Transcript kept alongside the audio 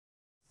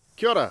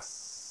Kia ora.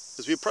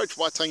 As we approach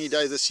Waitangi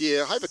Day this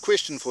year, I have a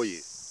question for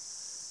you.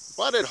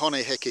 Why did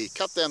Hōne Heke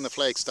cut down the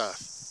flagstaff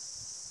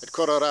at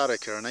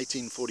Kororāreka in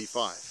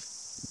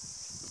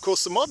 1845? Of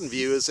course, the modern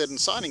view is that in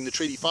signing the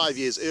treaty 5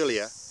 years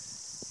earlier,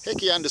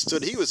 Heke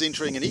understood he was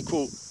entering an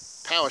equal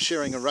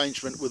power-sharing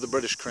arrangement with the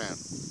British Crown.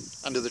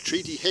 Under the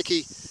treaty,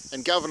 Heke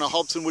and Governor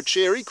Hobson would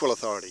share equal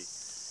authority.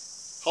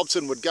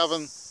 Hobson would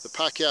govern the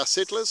Pākehā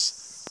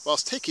settlers,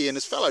 whilst Heke and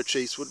his fellow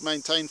chiefs would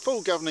maintain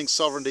full governing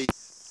sovereignty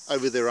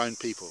over their own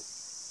people.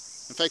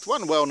 In fact,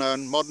 one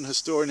well-known modern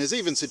historian has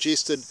even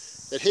suggested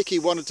that Heke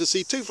wanted to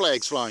see two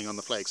flags flying on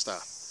the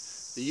flagstaff,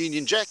 the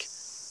Union Jack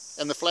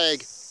and the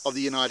flag of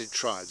the United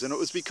Tribes. And it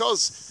was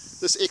because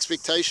this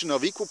expectation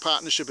of equal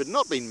partnership had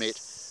not been met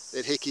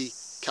that Heke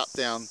cut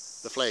down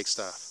the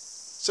flagstaff.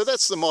 So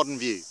that's the modern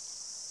view.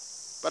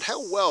 But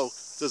how well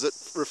does it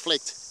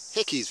reflect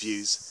Heke's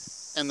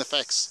views and the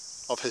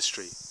facts of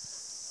history?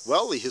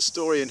 Well, the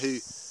historian who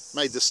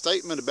made the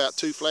statement about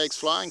two flags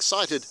flying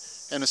cited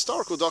an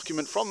historical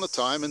document from the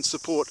time in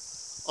support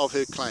of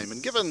her claim.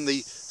 And given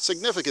the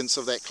significance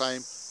of that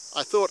claim,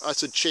 I thought I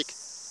should check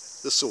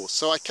the source.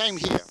 So I came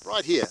here,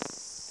 right here,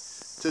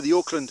 to the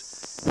Auckland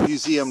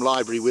Museum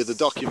Library where the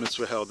documents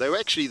were held. They were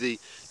actually the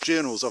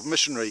journals of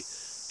missionary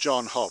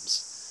John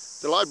Hobbs.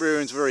 The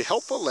librarians were very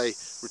helpful. They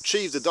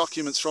retrieved the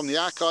documents from the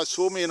archives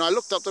for me and I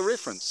looked up the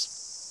reference.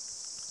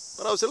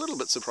 But I was a little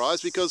bit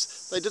surprised because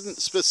they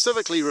didn't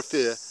specifically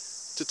refer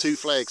to two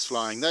flags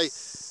flying. They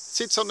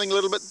said something a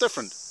little bit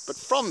different. But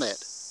from that,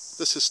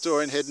 this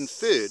historian had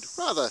inferred,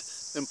 rather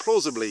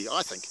implausibly,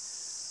 I think,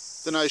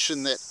 the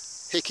notion that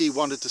Heke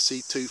wanted to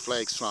see two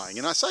flags flying.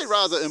 And I say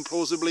rather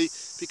implausibly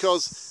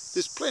because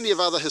there's plenty of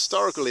other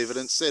historical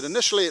evidence that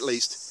initially at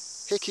least,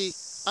 Heke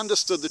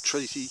understood the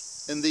treaty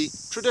in the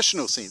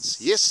traditional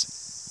sense.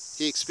 Yes,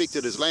 he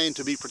expected his land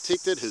to be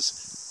protected,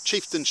 his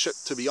chieftainship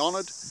to be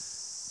honoured,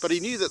 but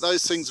he knew that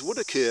those things would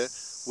occur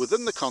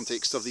within the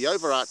context of the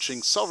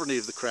overarching sovereignty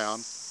of the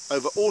Crown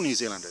over all New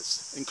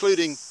Zealanders,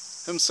 including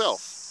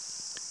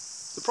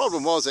himself. The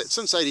problem was that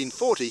since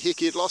 1840,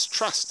 Heke had lost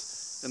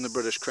trust in the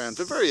British Crown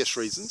for various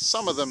reasons,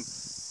 some of them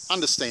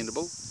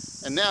understandable,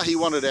 and now he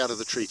wanted out of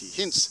the treaty,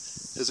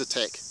 hence his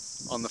attack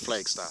on the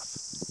flagstaff.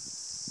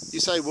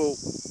 You say, well,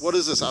 what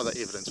is this other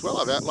evidence? Well,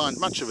 I've outlined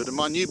much of it in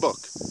my new book,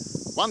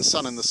 One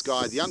Sun in the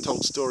Sky, The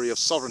Untold Story of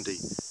Sovereignty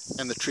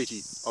and the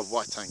Treaty of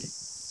Waitangi.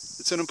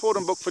 It's an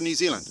important book for New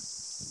Zealand.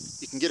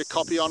 You can get a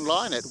copy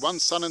online at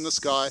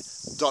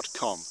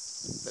onesuninthesky.com.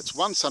 That's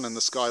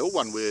onesuninthesky, all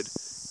one word,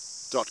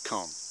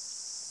 .com.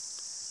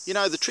 You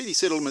know, the treaty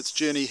settlements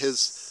journey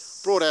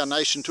has brought our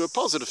nation to a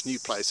positive new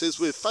place as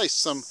we've faced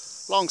some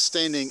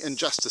long-standing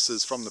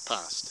injustices from the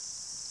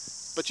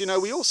past. But you know,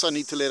 we also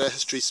need to let our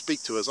history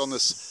speak to us on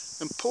this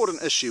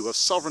important issue of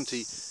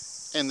sovereignty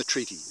and the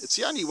treaty. It's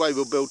the only way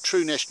we'll build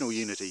true national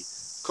unity,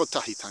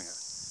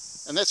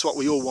 kotahitanga. And that's what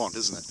we all want,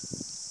 isn't it?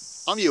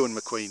 I'm Ewan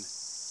McQueen.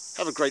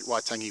 Have a great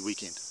Waitangi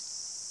weekend.